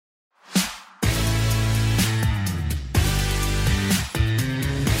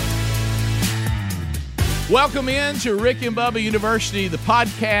Welcome in to Rick and Bubba University, the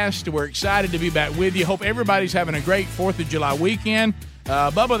podcast. We're excited to be back with you. Hope everybody's having a great 4th of July weekend.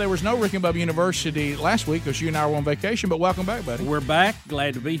 Bubba, there was no Rick and Bubba University last week because you and I were on vacation, but welcome back, buddy. We're back.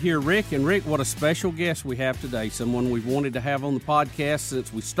 Glad to be here, Rick. And, Rick, what a special guest we have today, someone we've wanted to have on the podcast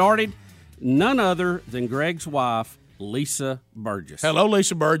since we started, none other than Greg's wife, Lisa Burgess. Hello,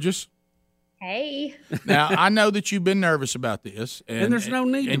 Lisa Burgess. Hey. Now, I know that you've been nervous about this. And there's no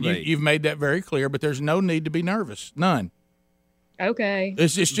need to be. You've made that very clear, but there's no need to be nervous. None. Okay.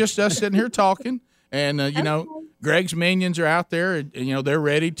 It's just us sitting here talking, and, you know, Greg's minions are out there, and, you know, they're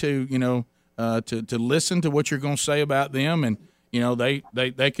ready to, you know, to listen to what you're going to say about them, and, you know, they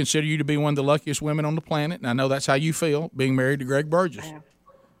consider you to be one of the luckiest women on the planet, and I know that's how you feel, being married to Greg Burgess.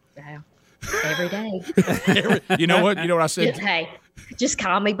 Wow. Every day. You know what? You know what I said? Hey, just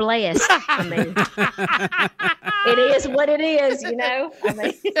call me blessed. I mean, it is what it is, you know? I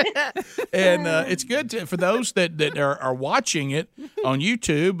mean. And it's good for those that are watching it on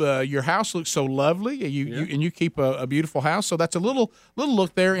YouTube. Your house looks so lovely. You keep a beautiful house. So that's a little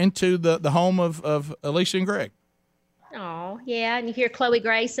look there into the home of Alicia and Greg. Oh, yeah. And you hear Chloe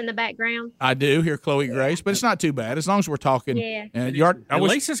Grace in the background? I do hear Chloe Grace, but it's not too bad as long as we're talking. Yeah. And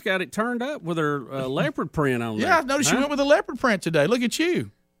Lisa's got it turned up with her leopard print on there. Yeah, I noticed you went with a leopard print today. Look at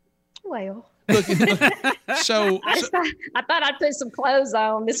you. Well. Look. I thought I'd put some clothes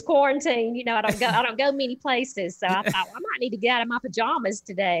on this quarantine. You know, I don't go many places, so I thought I might need to get out of my pajamas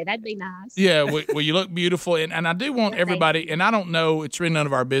today. That'd be nice. Yeah, well, you look beautiful, and I do want everybody. And I don't know, it's really none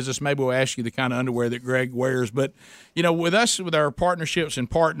of our business. Maybe we'll ask you the kind of underwear that Greg wears, but you know, with us, with our partnerships and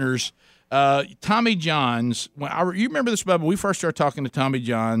partners, Tommy John's. You remember this, Bubba? We first started talking to Tommy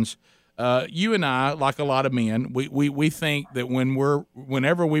John's. You and I, like a lot of men, we think that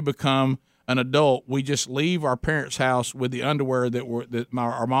whenever we become an adult, we just leave our parents' house with the underwear that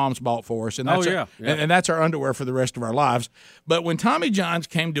our moms bought for us, and that's and that's our underwear for the rest of our lives. But when Tommy John's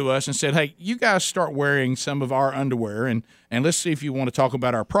came to us and said, "Hey, you guys start wearing some of our underwear, and let's see if you want to talk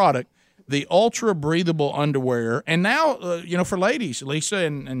about our product, the ultra breathable underwear." And now, you know, for ladies, Lisa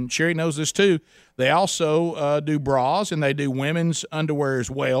and Sherry knows this too. They also do bras, and they do women's underwear as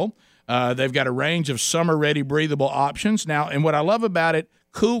well. They've got a range of summer-ready breathable options now, and what I love about it.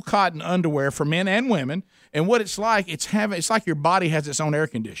 Cool cotton underwear for men and women, and what it's like, it's like your body has its own air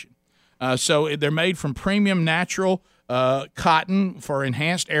condition. So they're made from premium natural cotton for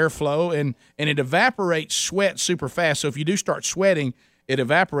enhanced airflow, and it evaporates sweat super fast. So if you do start sweating, it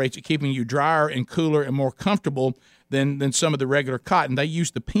evaporates it, keeping you drier and cooler and more comfortable than some of the regular cotton. They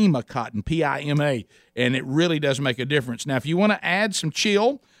use the Pima cotton, P-I-M-A, and it really does make a difference. Now, if you want to add some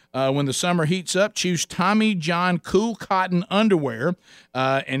chill, when the summer heats up, choose Tommy John Cool Cotton Underwear.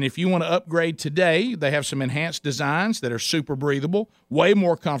 And if you want to upgrade today, they have some enhanced designs that are super breathable, way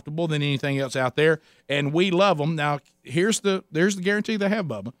more comfortable than anything else out there, and we love them. Now, there's the guarantee they have,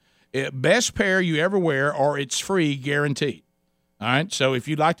 Bubba. Best pair you ever wear, or it's free guaranteed. All right, so if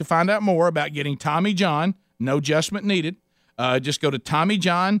you'd like to find out more about getting Tommy John, no adjustment needed, just go to Tommy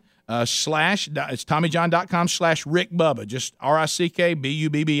John. It's TommyJohn.com/Rick Bubba, just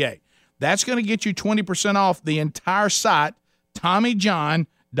RickBubba. That's going to get you 20% off the entire site,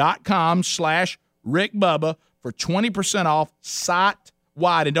 TommyJohn.com/Rick Bubba for 20% off site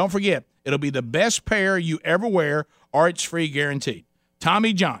wide. And don't forget, it'll be the best pair you ever wear, or it's free guaranteed.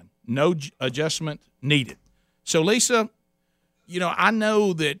 Tommy John, no adjustment needed. So, Lisa, you know, I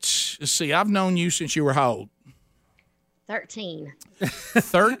know that, let's see, I've known you since you were how old? 13.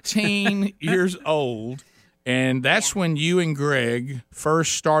 13 years old, and that's when you and Greg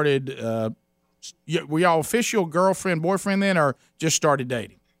first started. Were y'all official girlfriend, boyfriend then, or just started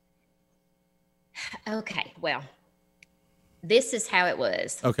dating? Okay, well, this is how it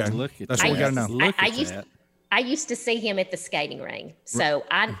was. Okay, that's what we got to know. I used to see him at the skating ring, so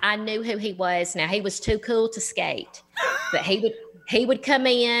I knew who he was. Now, he was too cool to skate, but he would come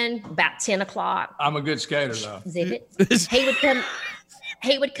in about 10 o'clock. I'm a good skater, though.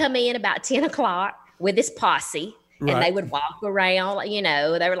 He would come in about 10 o'clock with his posse, and they would walk around. You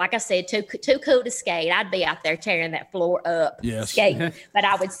know, they were, like I said, too cool to skate. I'd be out there tearing that floor up, skating. But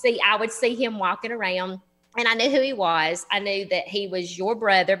I would see him walking around, and I knew who he was. I knew that he was your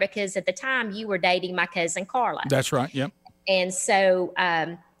brother because at the time you were dating my cousin Carla. That's right. Yep. And so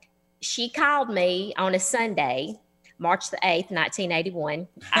she called me on a Sunday, March the 8th, 1981.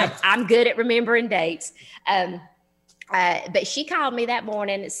 I'm good at remembering dates. But she called me that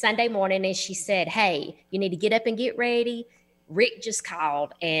morning, Sunday morning, and she said, "Hey, you need to get up and get ready. Rick just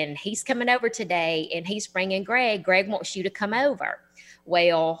called, and he's coming over today, and he's bringing Greg. Greg wants you to come over."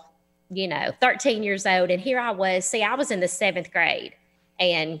 Well, you know, 13 years old, and here I was. See, I was in the 7th grade,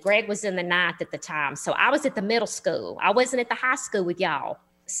 and Greg was in the ninth at the time. So I was at the middle school. I wasn't at the high school with y'all.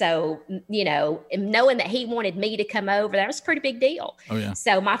 So, you know, knowing that he wanted me to come over, that was a pretty big deal. Oh, yeah.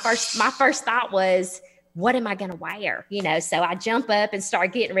 So my first thought was, what am I going to wear? You know, so I jump up and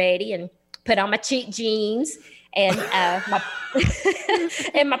start getting ready and put on my cheap jeans and my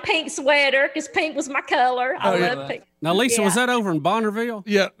and my pink sweater, because pink was my color. I love pink. Now, Lisa, was that over in Bonneville?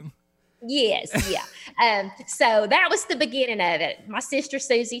 Yeah. Yes, yeah. So that was the beginning of it. My sister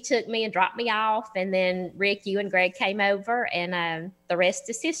Susie took me and dropped me off, and then Rick, you and Greg came over, and the rest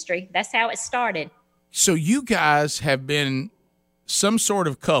is history. That's how it started. So you guys have been some sort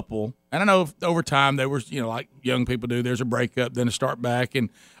of couple, and I know over time there was, you know, like young people do, there's a breakup, then a start back, and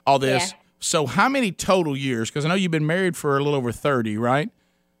all this. Yeah. So how many total years? Because I know you've been married for a little over 30, right?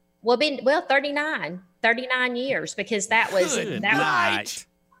 Well, 39 years, because that was Right.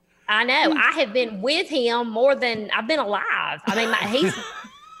 I know. I have been with him more than I've been alive. I mean, he's,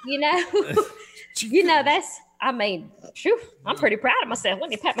 you know, that's, I mean, phew, I'm pretty proud of myself.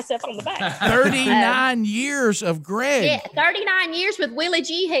 Let me pat myself on the back. 39 years of Greg. Yeah, 39 years with Willie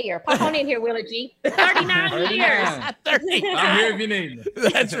G here. Pop on in here, Willie G. 39 years. 39. I'm here if you need me.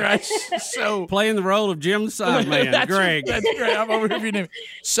 That's right. So playing the role of Jim the Sideman, Greg. That's great. I'm over here if you need me.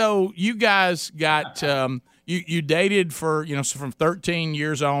 So you guys got you dated for, you know, so from 13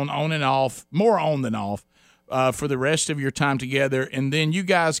 years on and off, more on than off, for the rest of your time together, and then you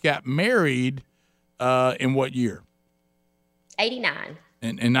guys got married in what year? 89.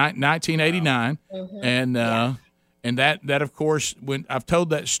 In 1989. Mm-hmm. And that of course, when I've told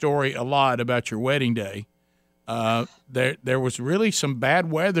that story a lot about your wedding day, there was really some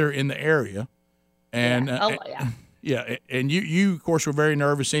bad weather in the area, and yeah, and you of course were very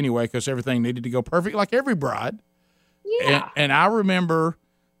nervous anyway, because everything needed to go perfect, like every bride. Yeah. And I remember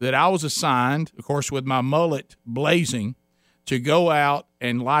that I was assigned, of course, with my mullet blazing, to go out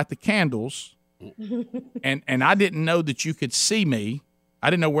and light the candles. and I didn't know that you could see me. I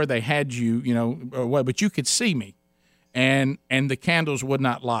didn't know where they had you, you know, or what, but you could see me, and the candles would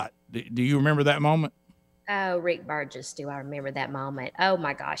not light. Do you remember that moment? Oh, Rick Burgess, do I remember that moment? Oh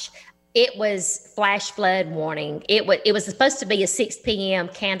my gosh. It was flash flood warning. It was supposed to be a 6 p.m.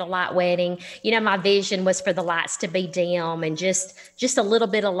 candlelight wedding. You know, my vision was for the lights to be dim and just a little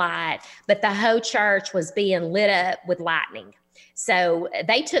bit of light, but the whole church was being lit up with lightning. So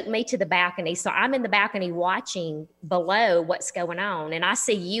they took me to the balcony. So I'm in the balcony watching below what's going on. And I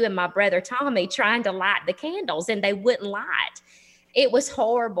see you and my brother Tommy trying to light the candles, and they wouldn't light. It was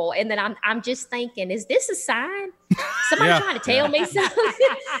horrible. And then I'm just thinking, is this a sign? Somebody trying to tell me something?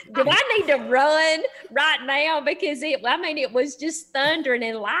 Do I need to run right now? Because it was just thundering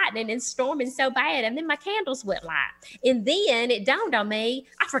and lightning and storming so bad. And then my candles wouldn't light. And then it dawned on me,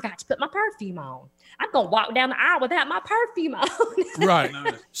 I forgot to put my perfume on. I'm going to walk down the aisle without my perfume on. Right.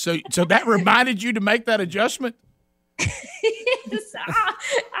 So that reminded you to make that adjustment? It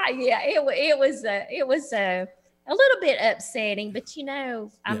was a little bit upsetting, but you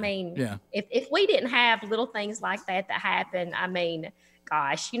know, I mean, if we didn't have little things like that happen, I mean,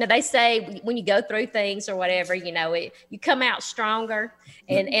 gosh, you know, they say when you go through things or whatever, you know, you come out stronger.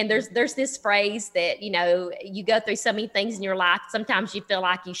 And there's this phrase that, you know, you go through so many things in your life. Sometimes you feel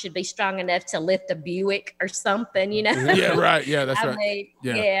like you should be strong enough to lift a Buick or something, you know? Yeah, right. Yeah, that's right.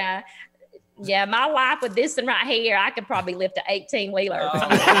 Mean, yeah, my life with this one right here, I could probably lift an 18-wheeler.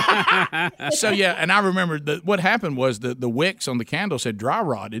 So, yeah, and I remember what happened was the wicks on the candles had dry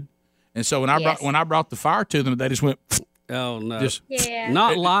rotted. And so when I brought the fire to them, they just went... Oh, no. Yeah.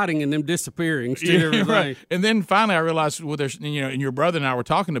 Not lighting and them disappearing. Right. And then finally I realized, well, there's, you know, and your brother and I were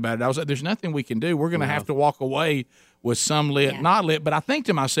talking about it. I was like, there's nothing we can do. We're going to have to walk away with some lit, not lit. But I think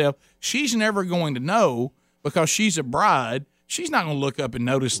to myself, she's never going to know, because she's a bride. She's not going to look up and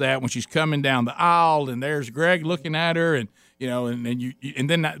notice that when she's coming down the aisle and there's Greg looking at her, and you know, and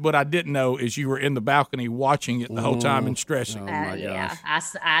then what I didn't know is you were in the balcony watching it the whole time and stressing. Oh my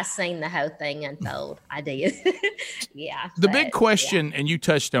gosh. I seen the whole thing unfold. I did. The big question, and you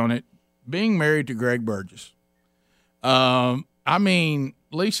touched on it, being married to Greg Burgess. I mean,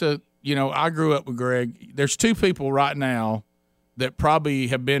 Lisa, you know, I grew up with Greg. There's two people right now that probably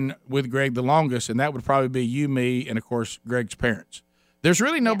have been with Greg the longest, and that would probably be you, me, and of course Greg's parents. There's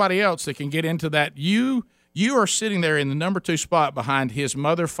really nobody else that can get into that. You are sitting there in the number 2 spot behind his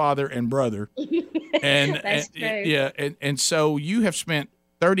mother, father, and brother. And That's true. Yeah, and so you have spent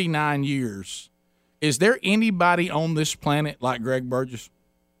 39 years. Is there anybody on this planet like Greg Burgess?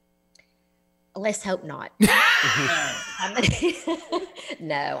 Let's hope not.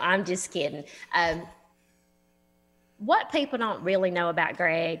 No, I'm just kidding. What people don't really know about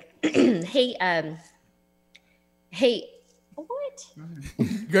Greg, he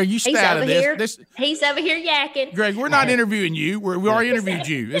what? Greg, you stay He's out over of here. this. He's over here yakking. Greg, we're not interviewing you. We already interviewed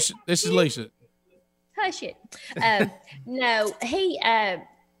you. This is Lisa. Hush it. No, he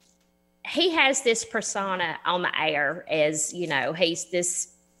has this persona on the air as, he's this,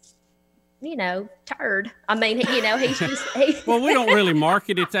 turd. I mean, he's just. Well, we don't really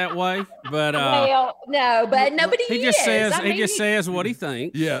market it that way, but Well, no, but nobody. he just says what he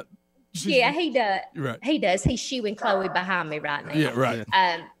thinks. Yeah. Yeah, he does. Right. He does. He's shooing Chloe behind me right now. Yeah, right.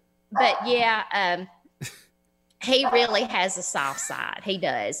 But yeah, he really has a soft side. He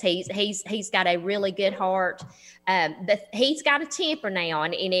does. He's got a really good heart. He's got a temper now,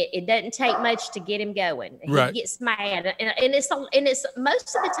 and it doesn't take much to get him going. He Right. gets mad, and it's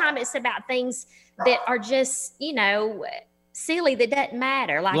most of the time it's about things that are just silly, that doesn't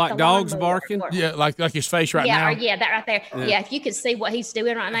matter, like the dogs lawnmower barking. Yeah, like his face right now. Yeah, that right there. Yeah, if you could see what he's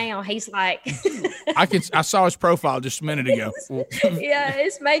doing right now, he's like. I saw his profile just a minute ago. Yeah,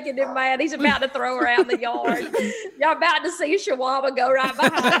 it's making him mad. He's about to throw her out in the yard. You're about to see Chihuahua go right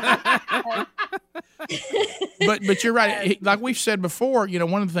behind him. But you're right. Like we've said before,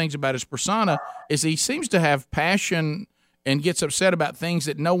 one of the things about his persona is he seems to have passion and gets upset about things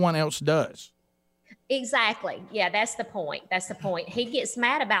that no one else does. Exactly. Yeah, that's the point. He gets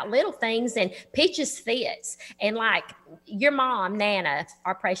mad about little things and pitches fits. And like your mom, Nana,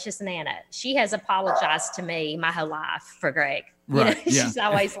 our precious Nana, she has apologized to me my whole life for Greg. Right. Yeah. She's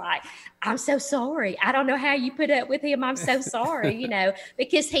always like, I'm so sorry. I don't know how you put up with him. I'm so sorry,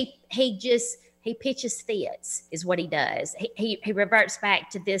 because he pitches fits is what he does. He reverts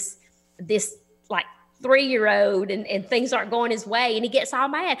back to this like 3-year-old and things aren't going his way and he gets all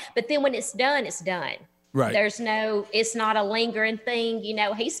mad. But then when it's done, it's done. Right. It's not a lingering thing,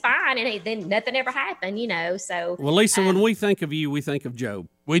 he's fine. And then nothing ever happened, so. Well, Lisa, when we think of you, we think of Job.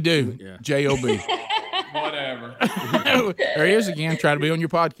 We do. Yeah. J-O-B. Whatever. There he is again, trying to be on your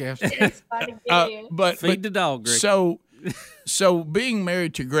podcast. It's funny to but Feed the dog, Greg. So being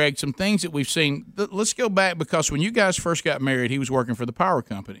married to Greg, some things that we've seen, let's go back because when you guys first got married, he was working for the power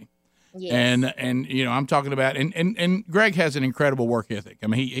company. Yes. And I'm talking about and Greg has an incredible work ethic. I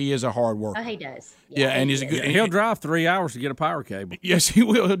mean, he is a hard worker. Oh, he does. Yeah, and he's a good. He'll drive 3 hours to get a power cable. Yes, he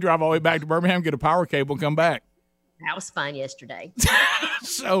will. He'll drive all the way back to Birmingham, get a power cable, and come back. That was fun yesterday. But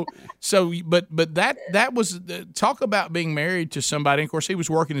that was talk about being married to somebody. And of course, he was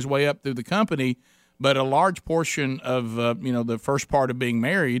working his way up through the company, but a large portion of the first part of being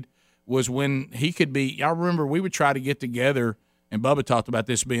married was when he could be. I remember we would try to get together. And Bubba talked about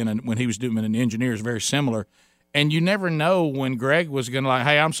this being when he was doing an engineer is very similar. And you never know when Greg was going to like,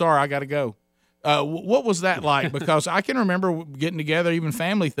 hey, I'm sorry, I got to go. What was that like? Because I can remember getting together, even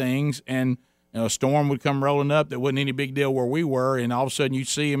family things, and a storm would come rolling up that wasn't any big deal where we were, and all of a sudden you'd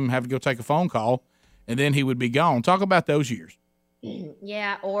see him have to go take a phone call, and then he would be gone. Talk about those years.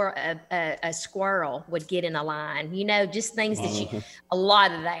 Yeah, or a squirrel would get in a line. Just things that a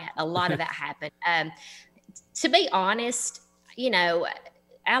lot of that happened. To be honest,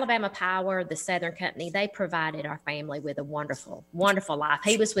 Alabama Power, the Southern Company, they provided our family with a wonderful, wonderful life.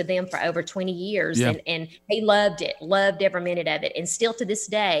 He was with them for over 20 years and he loved it, loved every minute of it. And still to this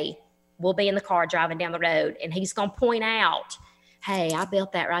day, we'll be in the car driving down the road and he's going to point out, hey, I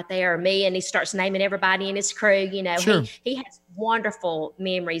built that right there, or me. And he starts naming everybody in his crew. Sure. He has wonderful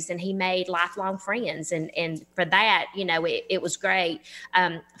memories and he made lifelong friends. And for that, it was great.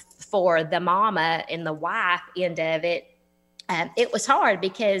 For the mama and the wife end of it, it was hard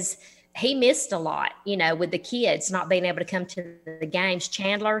because he missed a lot, with the kids not being able to come to the games.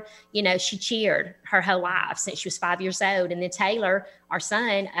 Chandler, she cheered her whole life since she was 5 years old. And then Taylor, our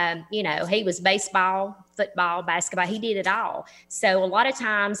son, he was baseball, football, basketball. He did it all. So a lot of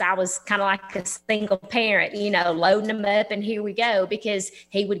times I was kind of like a single parent, loading him up and here we go, because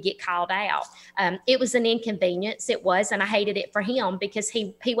he would get called out. It was an inconvenience. It was, and I hated it for him because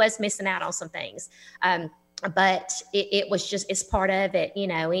he was missing out on some things. But it was just, it's part of it, in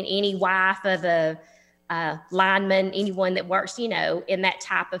any wife of a lineman, anyone that works, in that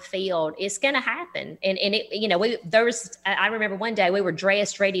type of field, it's going to happen. And it, I remember one day we were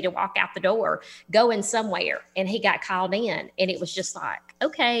dressed, ready to walk out the door, going somewhere, and he got called in, and it was just like,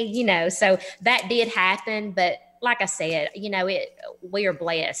 okay, so that did happen. But like I said, we are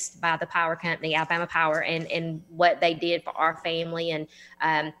blessed by the power company, Alabama Power, and what they did for our family.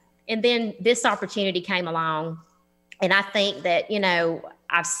 And then this opportunity came along, and I think that,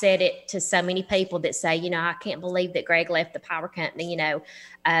 I've said it to so many people that say, I can't believe that Greg left the power company,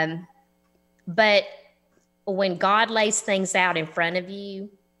 but when God lays things out in front of you,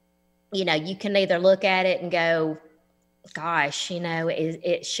 you can either look at it and go, gosh,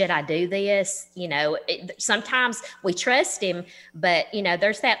 should I do this? Sometimes we trust him, but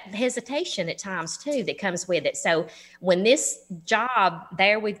there's that hesitation at times too that comes with it. So when this job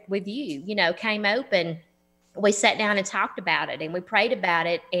there with you, came open, we sat down and talked about it and we prayed about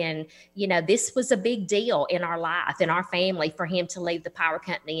it. And, this was a big deal in our life, in our family, for him to leave the power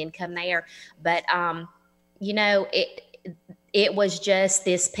company and come there. But, it was just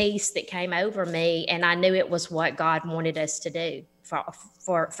this peace that came over me. And I knew it was what God wanted us to do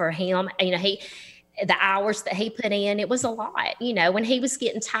for him. The hours that he put in, it was a lot, when he was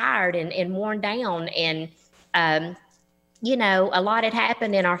getting tired and worn down, and, a lot had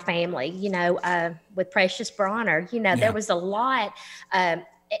happened in our family, with Precious Bronner, there was a lot,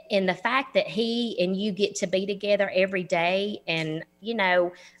 in the fact that he and you get to be together every day. And,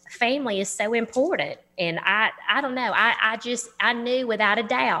 family is so important. And I don't know. I knew without a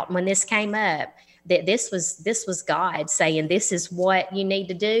doubt when this came up that this was God saying, this is what you need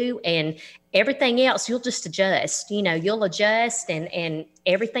to do. And everything else, you'll just adjust, you'll adjust and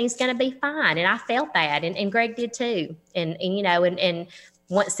everything's going to be fine. And I felt that. And Greg did too. And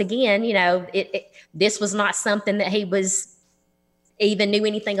once again, this was not something that he was even knew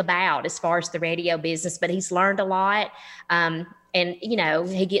anything about as far as the radio business, but he's learned a lot. And,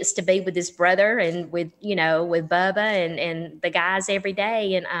 he gets to be with his brother and with Bubba and the guys every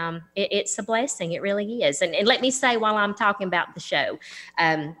day. And it's a blessing. It really is. And let me say, while I'm talking about the show,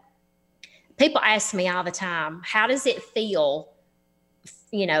 people ask me all the time, how does it feel,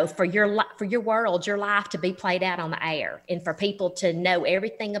 for your world, your life to be played out on the air and for people to know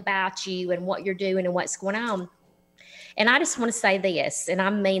everything about you and what you're doing and what's going on? And I just want to say this, and I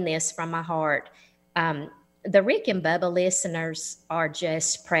mean this from my heart. The Rick and Bubba listeners are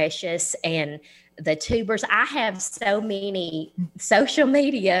just precious. And the tubers, I have so many social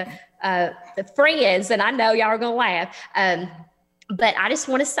media friends, and I know y'all are going to laugh. But I just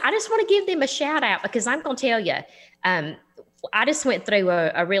want to give them a shout out, because I'm going to tell you, I just went through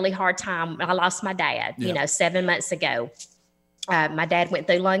a really hard time. I lost my dad, 7 months ago. My dad went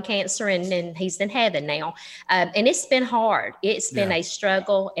through lung cancer and he's in heaven now. And it's been hard. It's been a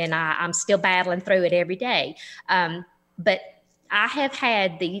struggle, and I'm still battling through it every day. But I have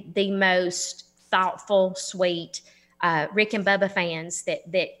had the most thoughtful, sweet Rick and Bubba fans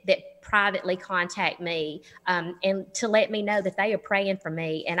that privately contact me and to let me know that they are praying for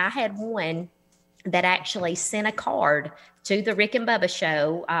me. And I had one that actually sent a card to the Rick and Bubba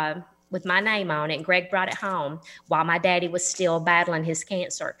show with my name on it. And Greg brought it home while my daddy was still battling his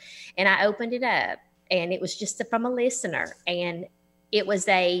cancer. And I opened it up, and it was just from a listener. And it was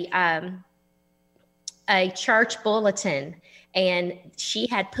a church bulletin. And she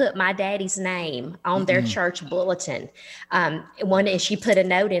had put my daddy's name on their church bulletin. And she put a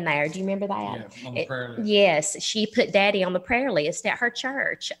note in there. Do you remember that? Yeah, on the prayer list. Yes, she put daddy on the prayer list at her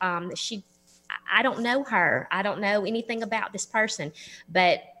church. I don't know her. I don't know anything about this person,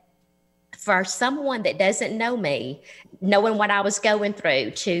 but for someone that doesn't know me, knowing what I was going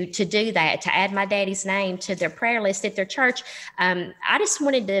through, to do that, to add my daddy's name to their prayer list at their church, I just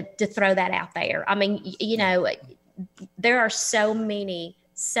wanted to throw that out there. I mean, there are so many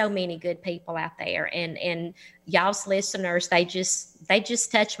good people out there, and y'all's listeners, they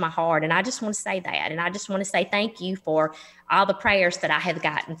just touch my heart. And I just want to say that. And I just want to say thank you for all the prayers that I have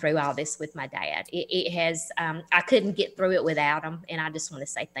gotten through all this with my dad. It has, I couldn't get through it without him. And I just want to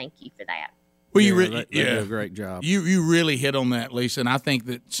say thank you for that. Well, they do a great job. You really hit on that, Lisa. And I think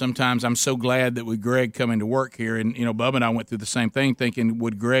that sometimes I'm so glad that with Greg coming to work here, and Bubba and I went through the same thing, thinking,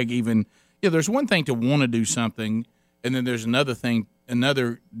 would Greg even? There's one thing to want to do something, and then there's another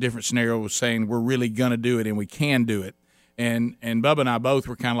different scenario was saying we're really going to do it and we can do it. And Bubba and I both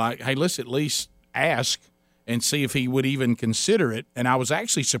were kind of like, hey, let's at least ask and see if he would even consider it. And I was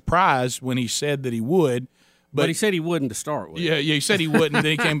actually surprised when he said that he would. But he said he wouldn't to start with. Yeah, he said he wouldn't, then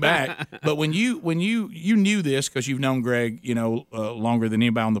he came back. But when you knew this, because you've known Greg, longer than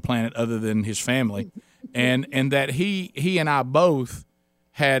anybody on the planet other than his family, and that he and I both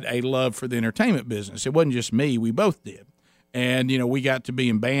had a love for the entertainment business. It wasn't just me; we both did. And we got to be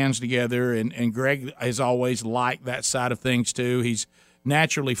in bands together. And Greg has always liked that side of things too. He's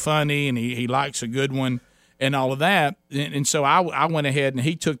naturally funny, and he likes a good one. And all of that, and so I went ahead and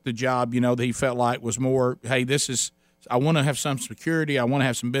he took the job, that he felt like was more, hey, I want to have some security, I want to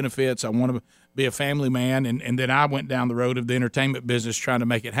have some benefits, I want to be a family man, and then I went down the road of the entertainment business trying to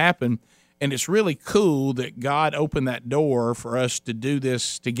make it happen. And it's really cool that God opened that door for us to do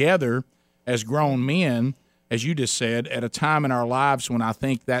this together as grown men, as you just said, at a time in our lives when I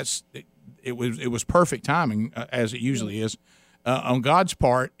think it was perfect timing, as it usually is. on God's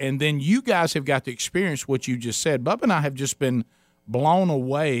part, and then you guys have got to experience what you just said. Bubba and I have just been blown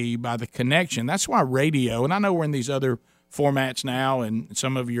away by the connection. That's why radio, and I know we're in these other formats now, and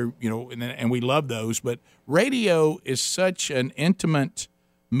some of your, and we love those, but radio is such an intimate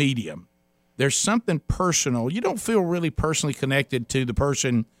medium. There's something personal. You don't feel really personally connected to the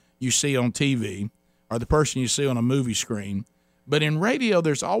person you see on TV or the person you see on a movie screen. But in radio,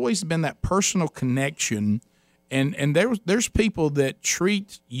 there's always been that personal connection. And there's people that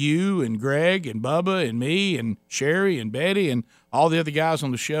treat you and Greg and Bubba and me and Sherry and Betty and all the other guys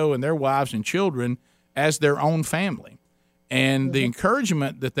on the show and their wives and children as their own family. And the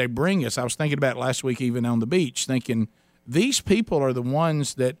encouragement that they bring us, I was thinking about it last week even on the beach, thinking these people are the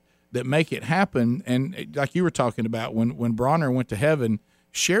ones that make it happen. And like you were talking about, when Bronner went to heaven,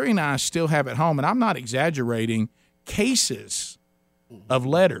 Sherry and I still have at home, and I'm not exaggerating, cases of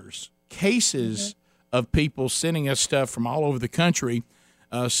letters, cases of people sending us stuff from all over the country,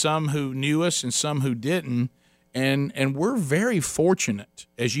 some who knew us and some who didn't. And we're very fortunate,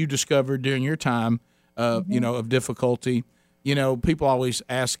 as you discovered during your time, of difficulty. People always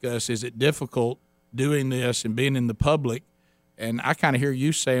ask us, is it difficult doing this and being in the public? And I kind of hear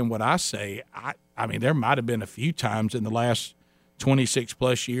you saying what I say. I mean, there might have been a few times in the last 26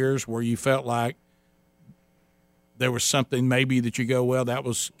 plus years where you felt like there was something maybe that you go, well, that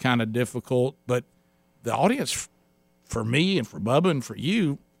was kind of difficult. But the audience, for me and for Bubba and for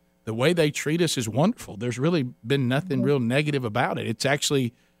you, the way they treat us is wonderful. There's really been nothing real negative about it. It's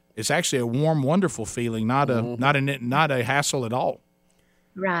actually a warm, wonderful feeling, not a hassle at all.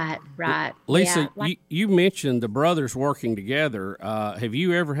 Right. Lisa, you mentioned the brothers working together. Have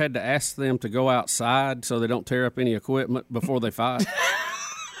you ever had to ask them to go outside so they don't tear up any equipment before they fight?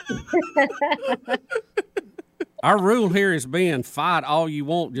 Our rule here is being fight all you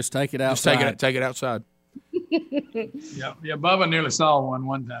want, just take it outside. Just take it outside. Yeah. Bubba nearly saw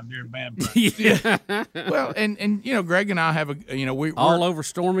one time during band practice. Yeah. Well, and Greg and I have we're all over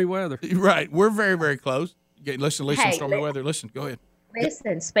stormy weather. Right. We're very, very close. Listen, stormy weather. Listen, go ahead.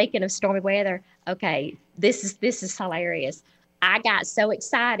 Listen, speaking of stormy weather, okay, this is hilarious. I got so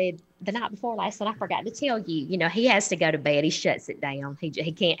excited the night before last night. I forgot to tell you. He has to go to bed. He shuts it down. He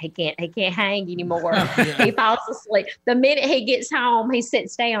can't hang anymore. He falls asleep. The minute he gets home, he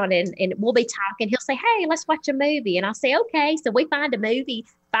sits down and we'll be talking. He'll say, "Hey, let's watch a movie," and I'll say, "Okay." So we find a movie.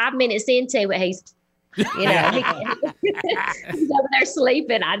 5 minutes into it, he's over there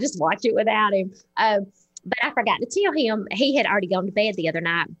sleeping. I just watch it without him. But I forgot to tell him he had already gone to bed the other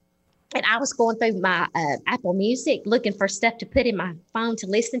night. And I was going through my Apple Music looking for stuff to put in my phone to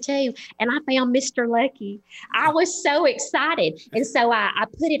listen to. And I found Mr. Lucky. I was so excited. And so I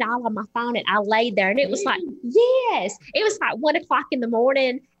put it all on my phone and I laid there. And it was like, yes, it was like 1 o'clock in the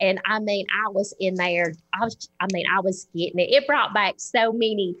morning. And I was in there. I was getting it. It brought back so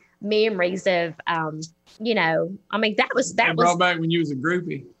many memories of, that was. Brought back when you was a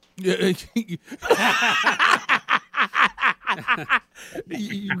groupie.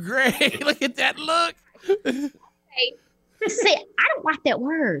 Great. Look at that look. Hey, see, I don't like that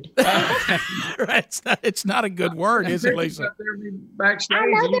word. Right. It's not a good word, is it, Lisa? Backstage, I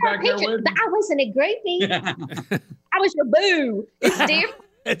know there are pictures, but I wasn't a groupie. I was your boo. It's different.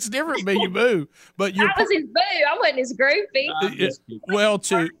 It's different being your boo. But I was his boo. I wasn't his groupie. Well,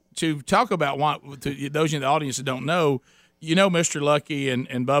 to talk about to those in the audience that don't know, Mr. Lucky and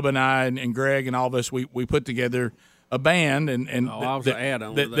Bubba and I and Greg and all of us, we put together a band and I was an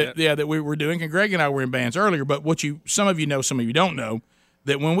add-on to that. That we were doing, and Greg and I were in bands earlier. But some of you know, some of you don't know,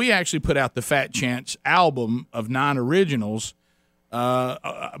 that when we actually put out the Fat Chance album of 9 originals,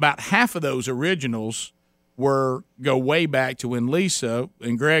 about half of those originals go way back to when Lisa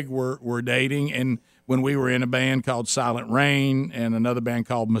and Greg were dating, and when we were in a band called Silent Rain and another band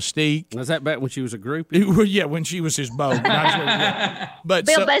called Mystique. Was that back when she was a groupie? Yeah, when she was his beau. But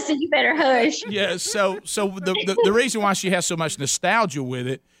Bill Bussey, you better hush. Yeah, so the reason why she has so much nostalgia with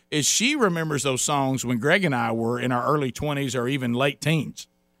it is she remembers those songs when Greg and I were in our early 20s or even late teens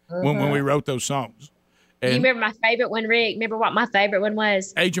when we wrote those songs. And you remember my favorite one, Rick? Remember what my favorite one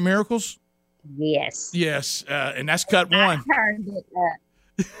was? Age of Miracles? Yes. Yes, and that's cut one. I turned it up.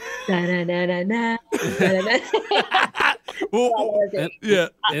 Well, yeah,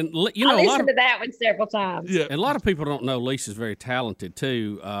 and I listened to that one several times. Yeah, and a lot of people don't know Lisa's very talented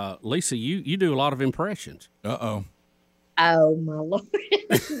too. Lisa, you do a lot of impressions. Oh my Lord,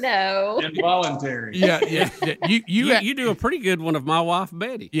 no. Involuntary. Yeah. You do a pretty good one of my wife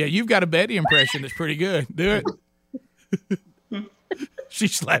Betty. Yeah, you've got a Betty impression that's pretty good. Do it.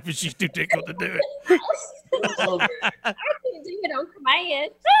 She's laughing. She's too tickled to do it. I can't do it on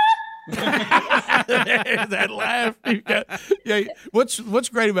command. That laugh. Yeah. What's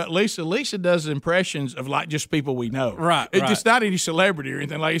great about Lisa? Lisa does impressions of like just people we know. Right. It's just not any celebrity or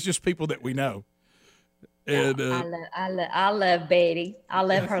anything. Like it's just people that we know. And I love Betty. I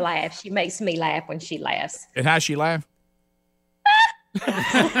love her laugh. She makes me laugh when she laughs. and how she laugh?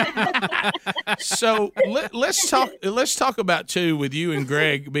 So let's talk about too with you and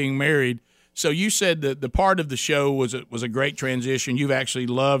Greg being married. So you said that the part of the show was a great transition. You've actually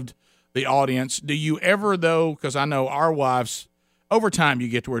loved the audience. Do you ever though? Because I know our wives, over time you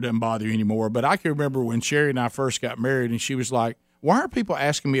get to where it doesn't bother you anymore. But I can remember when Sherry and I first got married, and she was like, "Why are people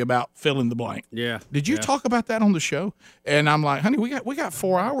asking me about fill in the blank?" Yeah. Did you talk about that on the show? And I'm like, honey, we got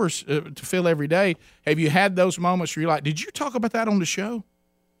 4 hours to fill every day. Have you had those moments where you're like, did you talk about that on the show?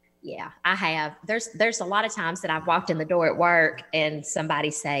 Yeah, I have. There's a lot of times that I've walked in the door at work and somebody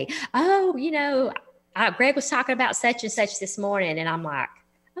say, "Oh, Greg was talking about such and such this morning," and I'm like,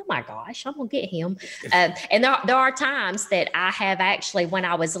 "Oh my gosh, I'm gonna get him." And there are times that I have actually, when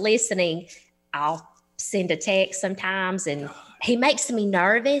I was listening, I'll send a text sometimes, and he makes me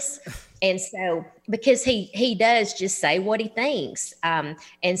nervous. And so, because he does just say what he thinks, and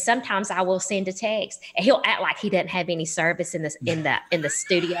sometimes I will send a text, and he'll act like he doesn't have any service in the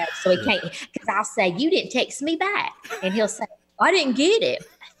studio, so he can't. Because I'll say, "You didn't text me back," and he'll say, "I didn't get it."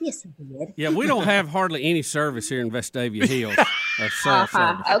 Yes, I did. Yeah, we don't have hardly any service here in Vestavia Hills of cell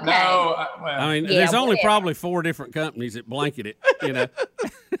service. Okay. No, I mean, Yeah, there's only whatever. probably 4 different companies that blanket it,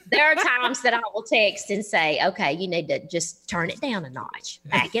 There are times that I will text and say, "Okay, you need to just turn it down a notch,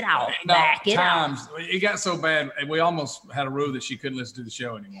 back it off, no, back it off." times it got so bad, we almost had a rule that she couldn't listen to the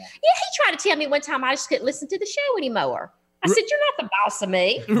show anymore. Yeah, he tried to tell me one time I just couldn't listen to the show anymore. I said, "You're not the boss of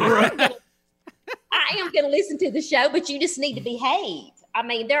me. I am going to listen to the show, but you just need to behave." I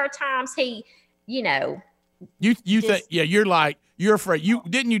mean, there are times he, You think you're afraid.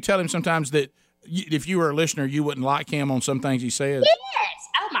 Didn't you tell him sometimes that if you were a listener, you wouldn't like him on some things he says? yes.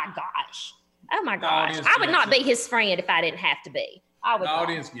 Oh my gosh. audience I would gets not it. be his friend if I didn't have to be. I would The not.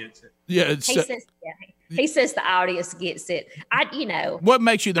 audience gets it. Yeah. He says the audience gets it. What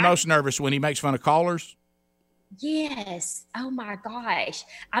makes you the most nervous when he makes fun of callers? Yes. Oh my gosh.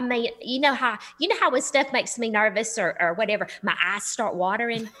 I mean, you know how when stuff makes me nervous or whatever, my eyes start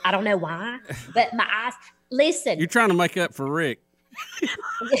watering. I don't know why, but my eyes. Listen. You're trying to make up for Rick.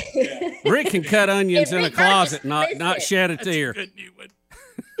 Rick can cut onions And in a Rick closet, Burgess, not shed a tear. Good new one.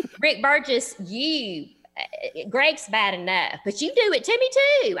 Rick Burgess, Greg's bad enough, but you do it to me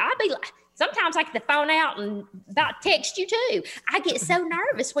too. I'll be like, sometimes I get the phone out and about text you too. I get so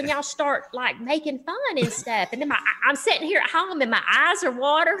nervous when y'all start like making fun and stuff, and then I'm sitting here at home and my eyes are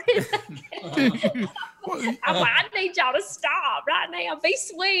watering. I'm like, I need y'all to stop right now. Be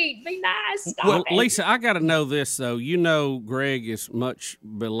sweet, be nice. Stop Well, it. Lisa, I got to know this though. Greg is much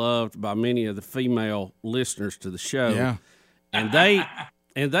beloved by many of the female listeners to the show. Yeah.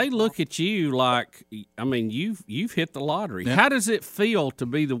 And they look at you like, I mean, you've hit the lottery. Yeah. How does it feel to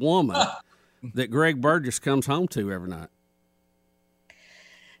be the woman that Greg Burgess comes home to every night?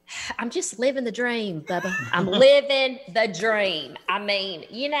 I'm just living the dream, Bubba. I'm living the dream. I mean,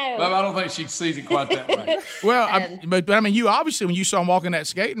 But I don't think she sees it quite that way. Well, but I mean, you obviously when you saw him walking that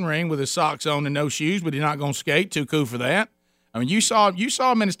skating ring with his socks on and no shoes, but he's not going to skate. Too cool for that. I mean, you saw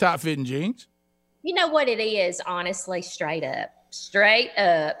him in his tight fitting jeans. You know what it is, honestly, straight up.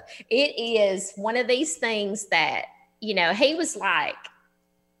 It is one of these things that, he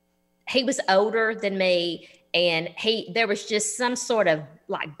was older than me, and there was just some sort of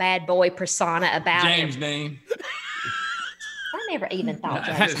like bad boy persona about James him. Dean. I never even thought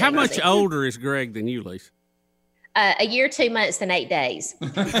James How Dean much was it. older is Greg than you, Lisa? A year, 2 months, and 8 days.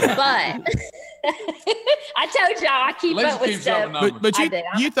 But I told y'all I keep Lisa up with keeps up stuff. with numbers. But I do.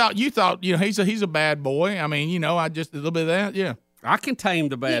 you thought he's a bad boy. I mean, I just a little bit of that. Yeah. I can tame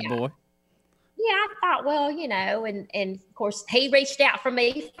the bad Yeah. boy. Yeah, I thought, well, and of course he reached out for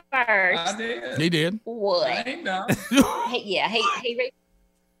me first. I did. He did. What? I ain't done. He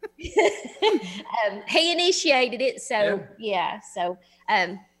he initiated it. So So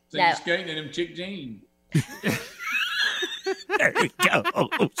no. you're skating in them chick jeans. There he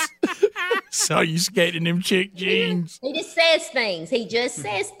goes. So you skating them chick jeans. He just says things. He just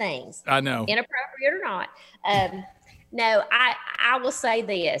says things, I know. inappropriate or not. No, I will say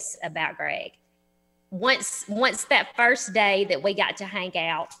this about Greg. Once that first day that we got to hang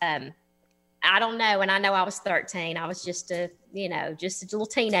out, I don't know, and I know I was 13. I was just a little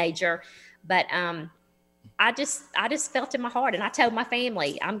teenager, but I just felt in my heart, and I told my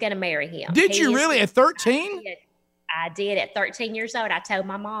family I'm going to marry him. Did you really at 13? I did at 13 years old. I told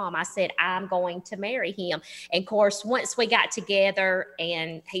my mom, I said, I'm going to marry him. And of course, once we got together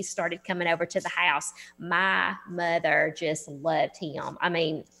and he started coming over to the house, my mother just loved him. I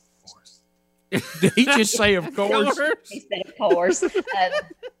mean, did he just say, of course? He said, of course.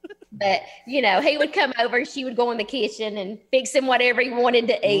 But, you know, he would come over, she would go in the kitchen and fix him whatever he wanted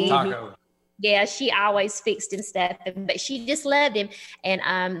to eat. Taco. Yeah, she always fixed and stuff, but she just loved him.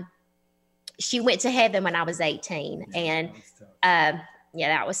 And she went to heaven when I was 18. And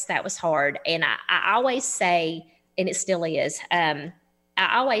that was hard. And I always say, and it still is, I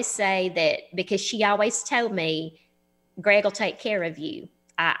always say that because she always told me, Greg will take care of you.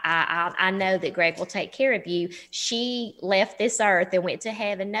 I know that Greg will take care of you. She left this earth and went to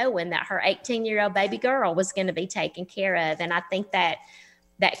heaven knowing that her 18-year-old baby girl was going to be taken care of. And I think that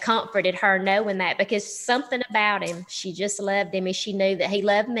comforted her knowing that, because something about him, she just loved him, and she knew that he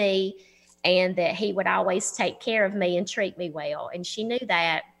loved me and that he would always take care of me and treat me well. And she knew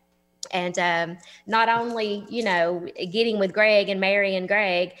that. And not only, you know, getting with Greg and marrying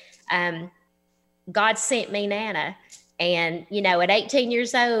Greg, God sent me Nana. And, you know, at 18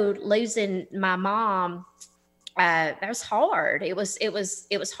 years old, losing my mom, that was hard. It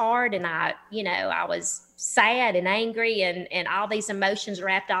was hard. And I was sad and angry and all these emotions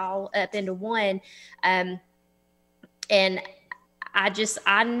wrapped all up into one. And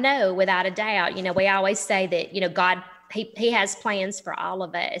I know without a doubt, you know, we always say that, you know, God, he has plans for all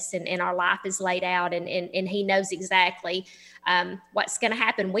of us, and our life is laid out, and he knows exactly what's going to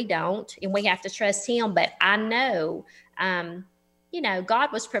happen. We don't, and we have to trust him. But I know, you know,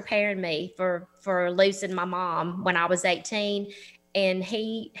 God was preparing me for losing my mom when I was 18. And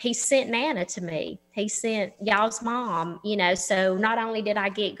he sent Nana to me. He sent y'all's mom, you know. So not only did I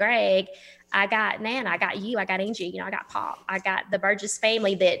get Greg, I got Nana, I got you, I got Angie, you know, I got Pop, I got the Burgess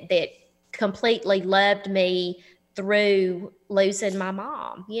family that completely loved me through losing my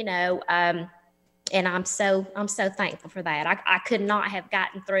mom, you know. And I'm so thankful for that. I could not have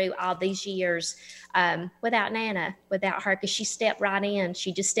gotten through all these years without Nana, without her, because she stepped right in.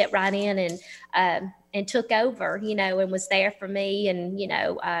 She just stepped right in and took over, you know, and was there for me. And, you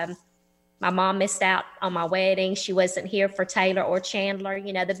know, my mom missed out on my wedding. She wasn't here for Taylor or Chandler.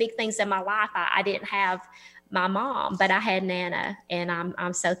 You know, the big things in my life, I didn't have my mom, but I had Nana, and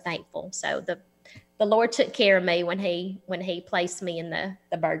I'm so thankful. So the Lord took care of me when he placed me in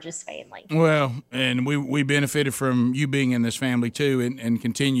the Burgess family. Well, and we benefited from you being in this family too, and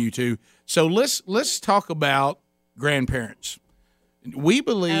continue to. So let's talk about grandparents. We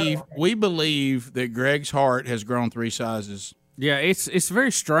believe that Greg's heart has grown 3 sizes. Yeah, it's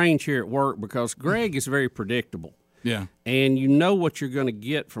very strange here at work because Greg is very predictable. Yeah. And you know what you're going to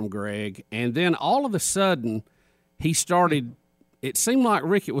get from Greg. And then all of a sudden, he started, it seemed like,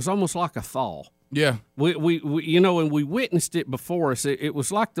 Rick, it was almost like a thaw. Yeah. We you know, and we witnessed it before us. It was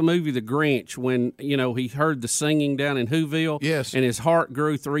like the movie The Grinch when, you know, he heard the singing down in Whoville. Yes. And his heart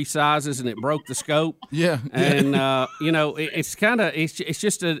grew 3 sizes and it broke the scope. Yeah. And, you know, it's kind of, it's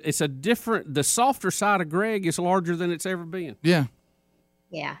just it's a different, the softer side of Greg is larger than it's ever been. Yeah.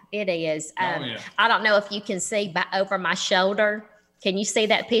 Yeah, it is. Yeah. I don't know if you can see over my shoulder. Can you see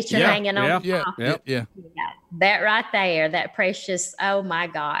that picture hanging on? Yeah. That right there, that precious, oh my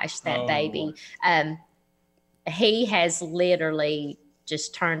gosh, that baby. He has literally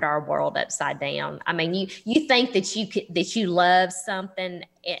just turned our world upside down. I mean, you think that you love something.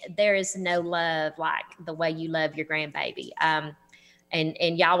 There is no love like the way you love your grandbaby.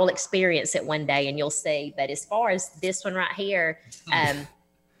 And y'all will experience it one day and you'll see. But as far as this one right here,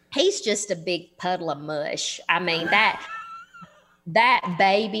 he's just a big puddle of mush. I mean, that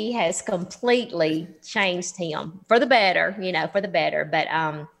baby has completely changed him for the better, you know, for the better. But,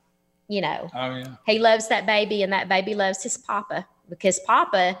 you know, he loves that baby, and that baby loves his papa, because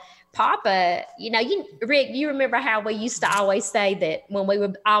Papa, you know, Rick, you remember how we used to always say that when we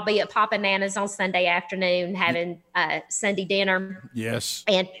would all be at Papa Nana's on Sunday afternoon having Sunday dinner. Yes.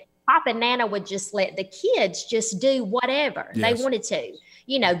 And Papa and Nana would just let the kids just do whatever they wanted to.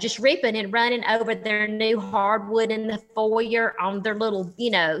 You know, just ripping and running over their new hardwood in the foyer on their little,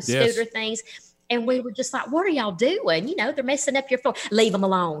 you know, scooter things. And we were just like, what are y'all doing? You know, they're messing up your floor. Leave them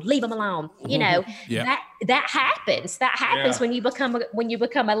alone. Leave them alone. You know, that happens. That happens when you become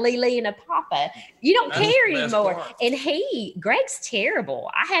a Lily and a Papa. You don't care anymore. Part. And Greg's terrible.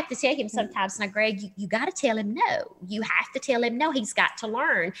 I have to tell him sometimes, now, Greg, you got to tell him no. You have to tell him no. He's got to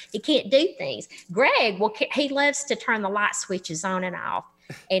learn. He can't do things. Greg, he loves to turn the light switches on and off.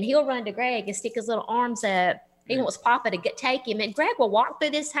 And he'll run to Greg and stick his little arms up. He wants Papa to take him, and Greg will walk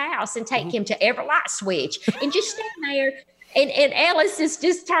through this house and take him to every light switch and just stand there And Ellis is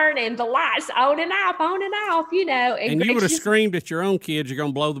just turning the lights on and off, you know. And you would have screamed at your own kids, you're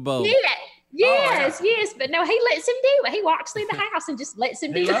going to blow the bulb. Yeah. Yes, but no, he lets him do it. He walks through the house and just lets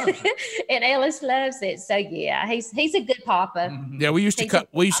him do it. And Ellis loves it. So yeah, he's a good papa. Yeah, we used to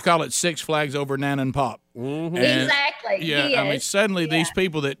call it Six Flags over Nana and Pop. Mm-hmm. Exactly. Yeah, yes. I mean, suddenly these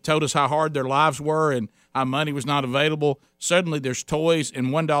people that told us how hard their lives were and how money was not available, suddenly there's toys and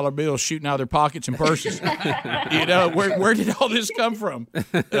 $1 bills shooting out of their pockets and purses. You know, where did all this come from?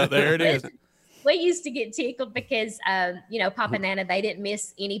 There it is. We used to get tickled because, you know, Papa and Nana, they didn't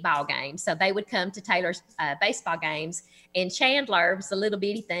miss any ball games. So they would come to Taylor's baseball games. And Chandler was a little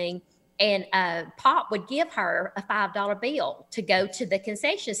bitty thing. And Pop would give her a $5 bill to go to the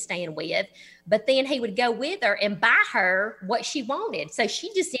concession stand with. But then he would go with her and buy her what she wanted. So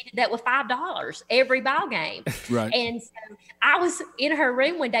she just ended up with $5 every ball game. Right. And so I was in her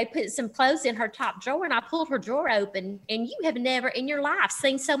room one day, put some clothes in her top drawer, and I pulled her drawer open. And you have never in your life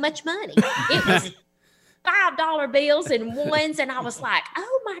seen so much money. It was $5 bills and ones. And I was like,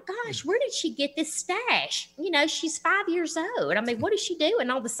 oh my gosh, where did she get this stash? You know, she's 5 years old. I mean, what is she doing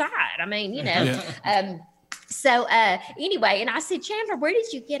on the side? I mean, you know, So anyway, and I said, Chandler, where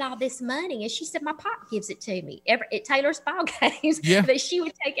did you get all this money? And she said, my pop gives it to me at Taylor's ball games. Yeah. But she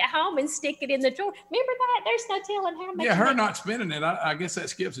would take it home and stick it in the drawer. Remember that? There's no telling how much. Yeah, her not spending it. I guess that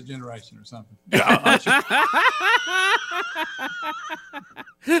skips a generation or something. Yeah.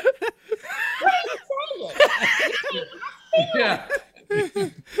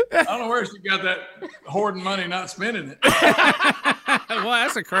 I don't know where she got that hoarding money, not spending it. Well,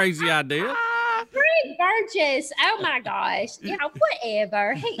 that's a crazy idea. Greg Burgess, oh my gosh, you know,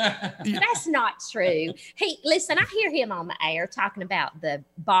 whatever. That's not true. Listen, I hear him on the air talking about the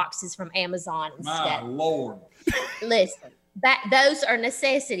boxes from Amazon and stuff. My Lord. Listen, those are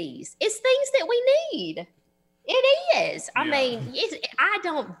necessities. It's things that we need. It is. I mean,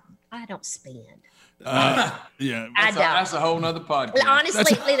 I don't spend. Yeah, that's a whole nother podcast.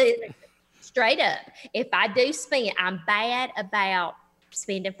 Honestly, straight up, if I do spend, I'm bad about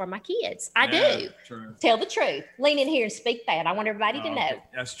spending for my kids. I do. True. Tell the truth. Lean in here and speak that. I want everybody to know.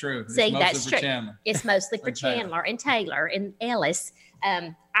 That's true. See, that's true. It's mostly for Chandler and Taylor and Ellis.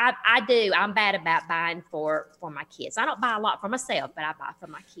 I do. I'm bad about buying for my kids. I don't buy a lot for myself, but I buy for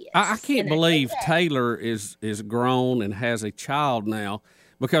my kids. I can't believe Taylor is grown and has a child now,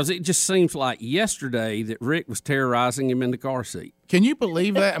 because it just seems like yesterday that Rick was terrorizing him in the car seat. Can you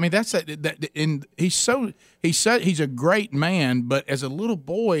believe that? I mean, and he's a great man, but as a little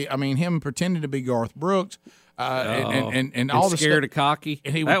boy, I mean, him pretending to be Garth Brooks, and all the scared stuff, of Cocky.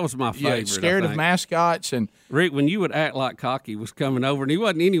 and that was my favorite. Scared of mascots, and Rick, when you would act like Cocky was coming over, and he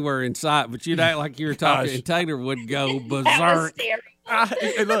wasn't anywhere in sight, but you'd act like you were talking, and Taylor would go berserk.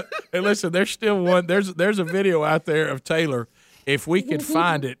 And look, and listen, there's still one. There's a video out there of Taylor. If we could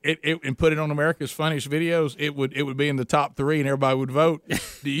find it and put it on America's Funniest Videos, it would be in the top 3 and everybody would vote.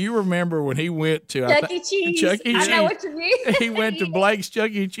 Do you remember when he went to Chuck E. Cheese? I know what you mean. He went to Blake's Chuck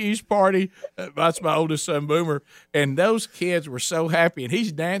E. Cheese party. That's my oldest son, Boomer. And those kids were so happy. And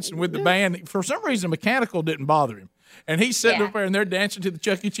he's dancing with the band. For some reason, mechanical didn't bother him. And he's sitting up there, and they're dancing to the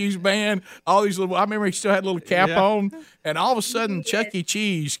Chuck E. Cheese band. All these little, I remember he still had a little cap on. And all of a sudden, Chuck E.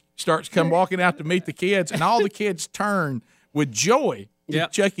 Cheese starts walking out to meet the kids, and all the kids turn with joy to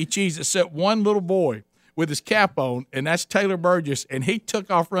Chuck E. Cheese, except one little boy with his cap on, and that's Taylor Burgess, and he took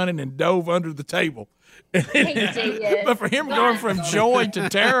off running and dove under the table. But for him going from joy to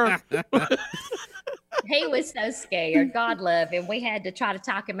terror. He was so scared. God love him. We had to try to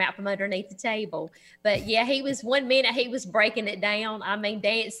talk him out from underneath the table. But yeah, he was 1 minute he was breaking it down. I mean,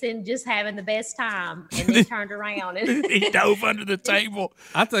 dancing, just having the best time, and then turned around and he dove under the table.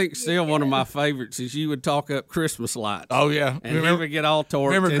 I think still one of my favorites is you would talk up Christmas lights. Oh yeah, and he would get all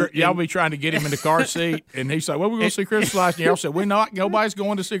torqued. Remember, y'all be trying to get him in the car seat, and he's like, "Well, we're going to see Christmas lights." And y'all said, "We're not. Nobody's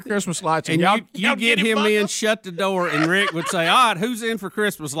going to see Christmas lights." And y'all get him in, shut the door, and Rick would say, "All right, who's in for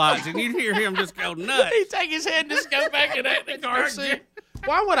Christmas lights?" And you'd hear him just go nuts. He'd take his head and just go back in the car seat.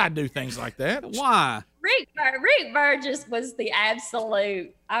 Why would I do things like that? Why? Rick Burgess was the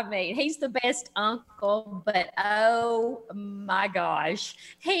absolute. I mean, he's the best uncle, but oh my gosh,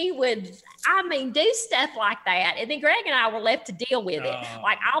 he would, do stuff like that. And then Greg and I were left to deal with it.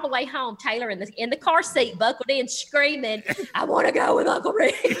 Like all the way home, Taylor in the car seat, buckled in, screaming, "I want to go with Uncle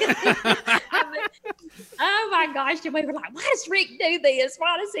Rick." Oh my gosh. And we were like, why does Rick do this?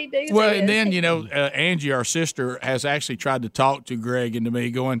 Why does he do this? Well, and then, Angie, our sister, has actually tried to talk to Greg and to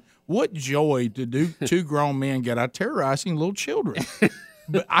me going, what joy to do two grown men get out terrorizing little children.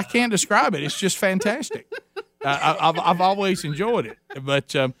 But I can't describe it. It's just fantastic. I've always enjoyed it.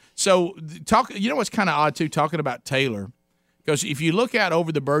 But so talk. You know what's kind of odd too? Talking about Taylor, Because if you look out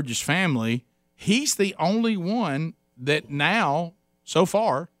over the Burgess family, he's the only one that now, so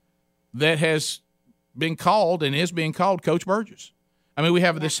far, that has been called and is being called Coach Burgess. I mean, we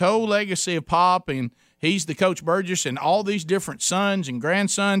have this whole legacy of Pop, and he's the Coach Burgess, and all these different sons and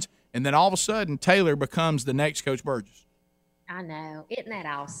grandsons, and then all of a sudden Taylor becomes the next Coach Burgess. I know. Isn't that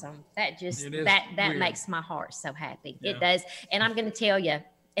awesome? That just It is that weird. makes my heart so happy. Yeah. It does. And I'm going to tell you,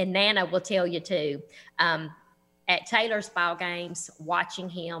 and Nana will tell you too, at Taylor's ball games, watching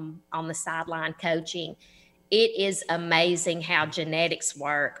him on the sideline coaching, it is amazing how genetics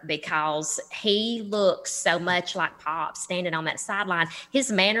work, because he looks so much like Pop standing on that sideline. His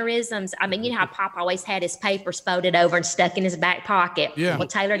mannerisms, I mean, you know how Pop always had his papers folded over and stuck in his back pocket. Yeah. Well,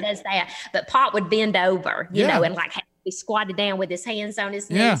 Taylor does that. But Pop would bend over, you Yeah. know, and like be squatted down with his hands on his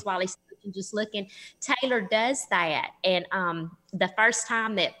knees Yeah. while he's just looking. Taylor does that. And the first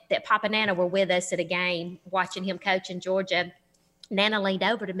time that Pop and Nana were with us at a game, watching him coach in Georgia, Nana leaned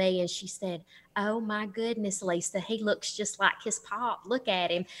over to me and she said, "Oh my goodness, Lisa, he looks just like his Pop. Look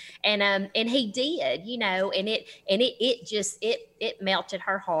at him." And he did, you know, and it just melted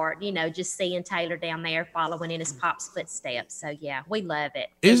her heart, you know, just seeing Taylor down there following in his Pop's footsteps. So yeah, we love it.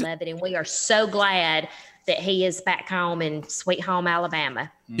 We love it. And we are so glad that he is back home in sweet home Alabama.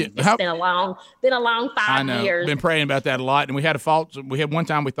 Yeah, It's been a long 5 years. Been praying about that a lot, and we had one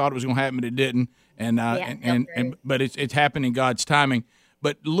time we thought it was going to happen, but it didn't, but it's happened in God's timing.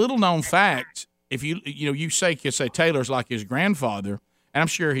 But little known fact, if you say Taylor's like his grandfather, and I'm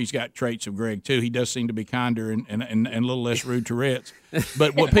sure he's got traits of Greg too. He does seem to be kinder and a little less rude to Ritz.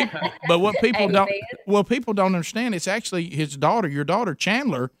 But what people don't understand, it's actually his daughter, your daughter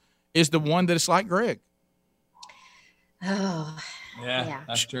Chandler, is the one that is like Greg. Oh, Yeah,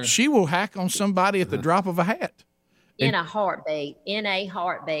 that's true. She will hack on somebody at the drop of a hat. in a heartbeat.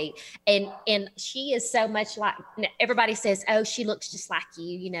 And she is so much like, everybody says, "Oh, she looks just like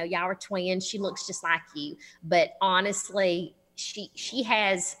you. You know, y'all are twins. She looks just like you." But honestly, she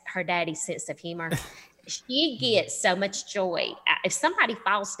has her daddy's sense of humor. She gets so much joy. If somebody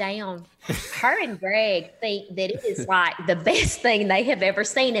falls down, her and Greg think that it is like the best thing they have ever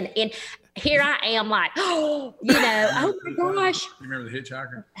seen. And here I am like, oh my gosh. You remember the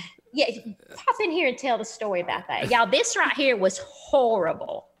hitchhiker? Yeah, pop in here and tell the story about that. Y'all, this right here was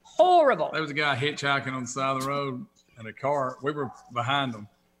horrible. Horrible. There was a guy hitchhiking on the side of the road, and a car, we were behind him,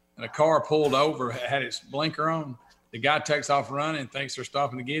 and a car pulled over, had its blinker on. The guy takes off running, thinks they're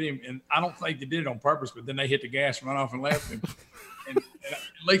stopping to get him. And I don't think they did it on purpose, but then they hit the gas, run off and left him. and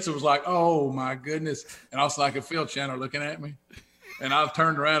Lisa was like, "Oh my goodness." And also I could feel Chandler looking at me. And I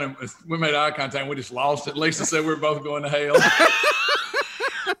turned around and we made eye contact and we just lost it. Lisa said we were both going to hell.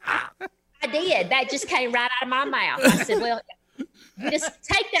 I did. That just came right out of my mouth. I said, "Well, you just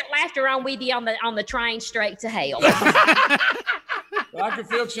take that laughter on with you on the train straight to hell." Well, I could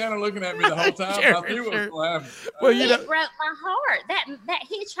feel Chandler looking at me the whole time. I knew what was going to happen. Well, It broke my heart. That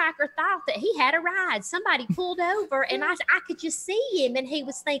hitchhiker thought that he had a ride. Somebody pulled over, and I could just see him, and he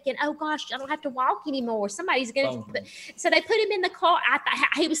was thinking, "Oh gosh, I don't have to walk anymore. Somebody's going to." So they put him in the car.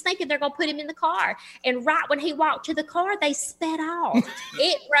 He was thinking they're going to put him in the car, and right when he walked to the car, they sped off.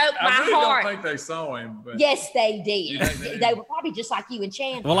 It broke my I really heart. don't think they saw him. But Yes, they did. You think they did? They were probably just like you and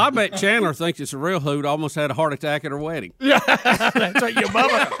Chandler. Well, I bet Chandler thinks it's a real hoot. Almost had a heart attack at her wedding. That's right. Yeah,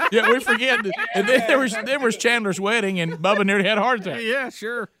 Bubba. Yeah, we forget. And then there was Chandler's wedding, and Bubba nearly had a heart attack. Yeah,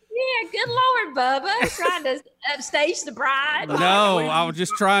 sure. Yeah, good Lord, Bubba, trying to upstage the bride. No, I was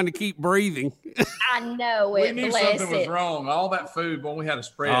just trying to keep breathing. I know we it. knew Bless something was it. wrong. All that food, when we had a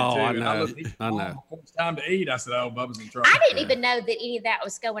spread Oh, too. I And know. looked, I know. When it's time to eat, I said, "Oh, Bubba's in trouble." I didn't even know that any of that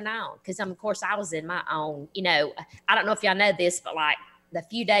was going on because, of course, I was in my own. I don't know if y'all know this, but like the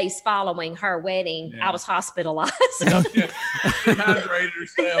few days following her wedding, Yeah. I was hospitalized. Dehydrated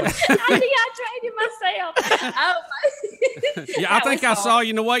herself. I dehydrated myself. Oh, my. Yeah, I think I saw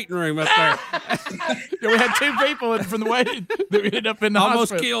you in the waiting room up there. Yeah, we had two people from the wedding that ended up in the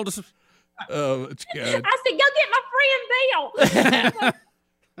Almost hospital. killed us. Oh, it's good. I said, "Go get my friend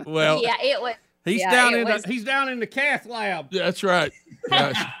Bill." Well, Yeah, it was. He's Yeah, down it in was- he's down in the cath lab. that's right.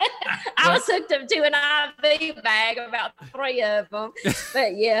 Gosh. I was hooked up to an IV bag, about 3 of them.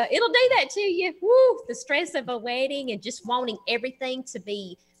 But yeah, it'll do that to you. Woo, the stress of a wedding and just wanting everything to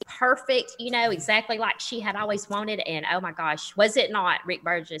be perfect, exactly like she had always wanted. And oh my gosh, was it not, Rick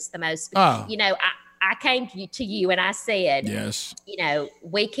Burgess, the most, Oh. I came to you and I said, Yes.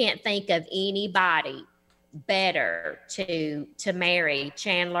 we can't think of anybody better to marry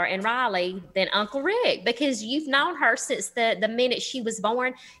Chandler and Riley than Uncle Rick, because you've known her since the minute she was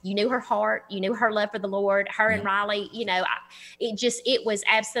born. You knew her heart, you knew her love for the Lord. Her and Riley, it was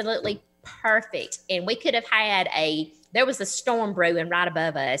absolutely perfect. And we could have had a there was a storm brewing right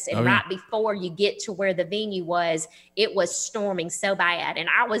above us. And right before you get to where the venue was, it was storming so bad. And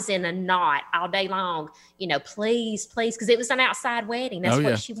I was in a knot all day long, please, because it was an outside wedding. That's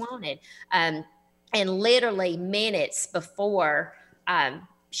what she wanted. And literally minutes before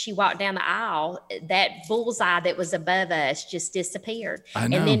she walked down the aisle, that bullseye that was above us just disappeared. I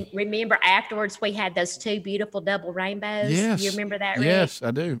know. And then remember afterwards, we had those 2 beautiful double rainbows. Yes. You remember that, Rick? Yes,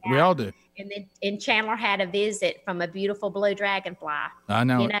 I do. Yeah. We all do. And Chandler had a visit from a beautiful blue dragonfly. I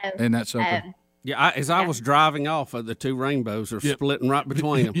know. Isn't that something? I was driving off, the 2 rainbows are splitting right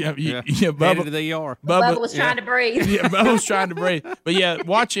between them. Bubba, headed to the ER. Bubba was trying to breathe. Bubba was trying to breathe. But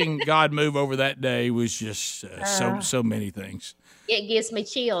watching God move over that day was just so many things. It gives me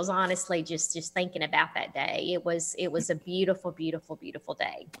chills, honestly, just thinking about that day. It was a beautiful, beautiful, beautiful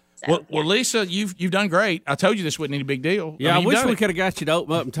day. So, well, Lisa, you've done great. I told you this wasn't any big deal. Yeah, I wish we could have got you to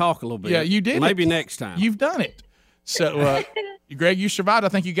open up and talk a little bit. Yeah, you did. Maybe next time. You've done it. So, Greg, you survived. I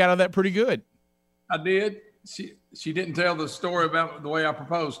think you got out of that pretty good. I did. She didn't tell the story about the way I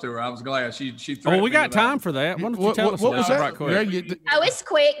proposed to her. I was glad she. We got time for that. Why don't you tell us what was that? Right quick? Greg, it's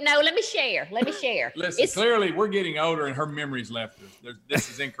quick. No, let me share. Listen, clearly we're getting older and her memory's left us. This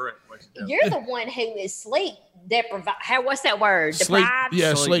is incorrect. You're the one who is sleep deprived. What's that word?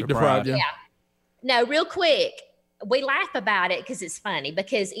 Deprived? Sleep deprived. Yeah. No, real quick. We laugh about it because it's funny,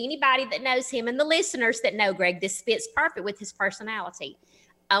 because anybody that knows him and the listeners that know Greg, this fits perfect with his personality.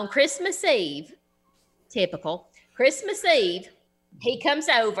 On Christmas Eve, typical Christmas Eve, he comes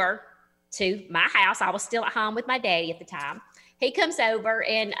over to my house. I was still at home with my daddy at the time. He comes over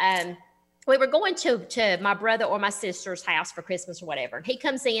and we were going to my brother or my sister's house for Christmas or whatever. And he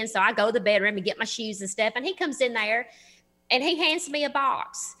comes in, so I go to the bedroom and get my shoes and stuff. And he comes in there and he hands me a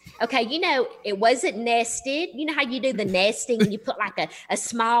box. Okay, it wasn't nested. You know how you do the nesting and you put like a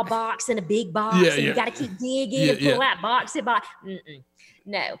small box in a big box and you got to keep digging and pull out box and box.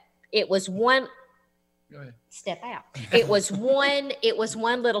 No, it was one. Go ahead. Step out. It was one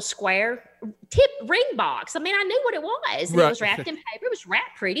little square tip ring box. I mean, I knew what it was. Right. It was wrapped in paper. It was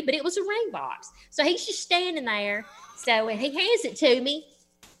wrapped pretty, but it was a ring box. So he's just standing there. So he hands it to me.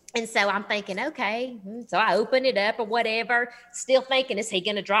 And so I'm thinking, okay. So I open it up or whatever, still thinking, is he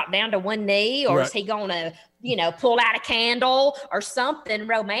going to drop down to one knee or is he going to, pull out a candle or something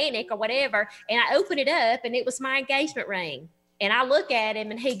romantic or whatever? And I open it up and it was my engagement ring. And I look at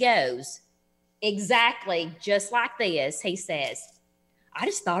him and he goes, exactly just like this. He says, I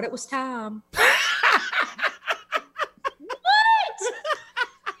just thought it was time.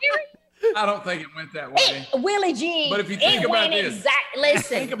 I don't think it went that way. Willie G. But if you think about this, listen.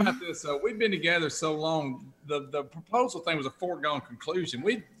 Think about this. So we've been together so long. The proposal thing was a foregone conclusion.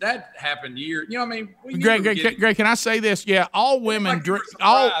 That happened Greg, can I say this? Yeah, all women we were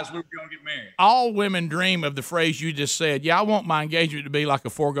going to get married. All women dream of the phrase you just said. Yeah, I want my engagement to be like a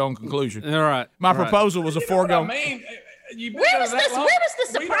foregone conclusion. All right. My proposal was a foregone. Where was the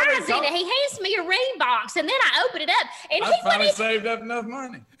surprise in it? He hands me a ring box, and then I open it up, and I finally saved up enough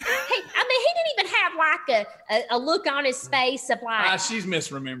money. He didn't even have like a look on his face of like. She's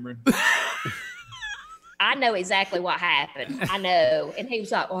misremembering. I know exactly what happened. I know, and he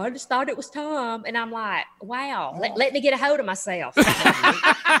was like, "Oh, I just thought it was Tom," and I'm like, "Wow, let me get a hold of myself."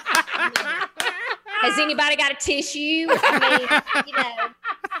 Has anybody got a tissue?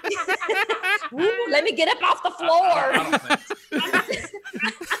 Let me get up off the floor.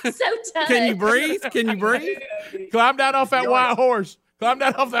 I'm so tired. Can you breathe? Climb down off that white horse.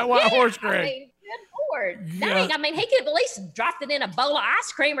 Horse, Greg. Good Lord. Yeah. Dang, he could have at least dropped it in a bowl of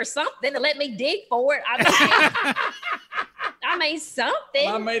ice cream or something to let me dig for it. Something.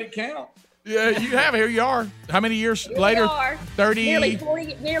 Well, I made it count. Yeah, you have. Here you are. How many years later? 30.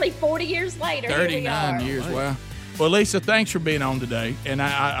 Nearly 40 years later. 39 years. Wow. Well, Lisa, thanks for being on today, and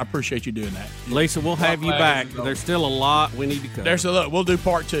I appreciate you doing that. Lisa, we'll have you back. There's still a lot we need to cover. We'll do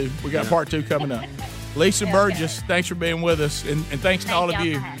part 2. We got part 2 coming up. Lisa Burgess, thanks for being with us, and thanks to all of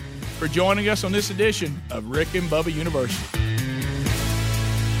you for joining us on this edition of Rick and Bubba University.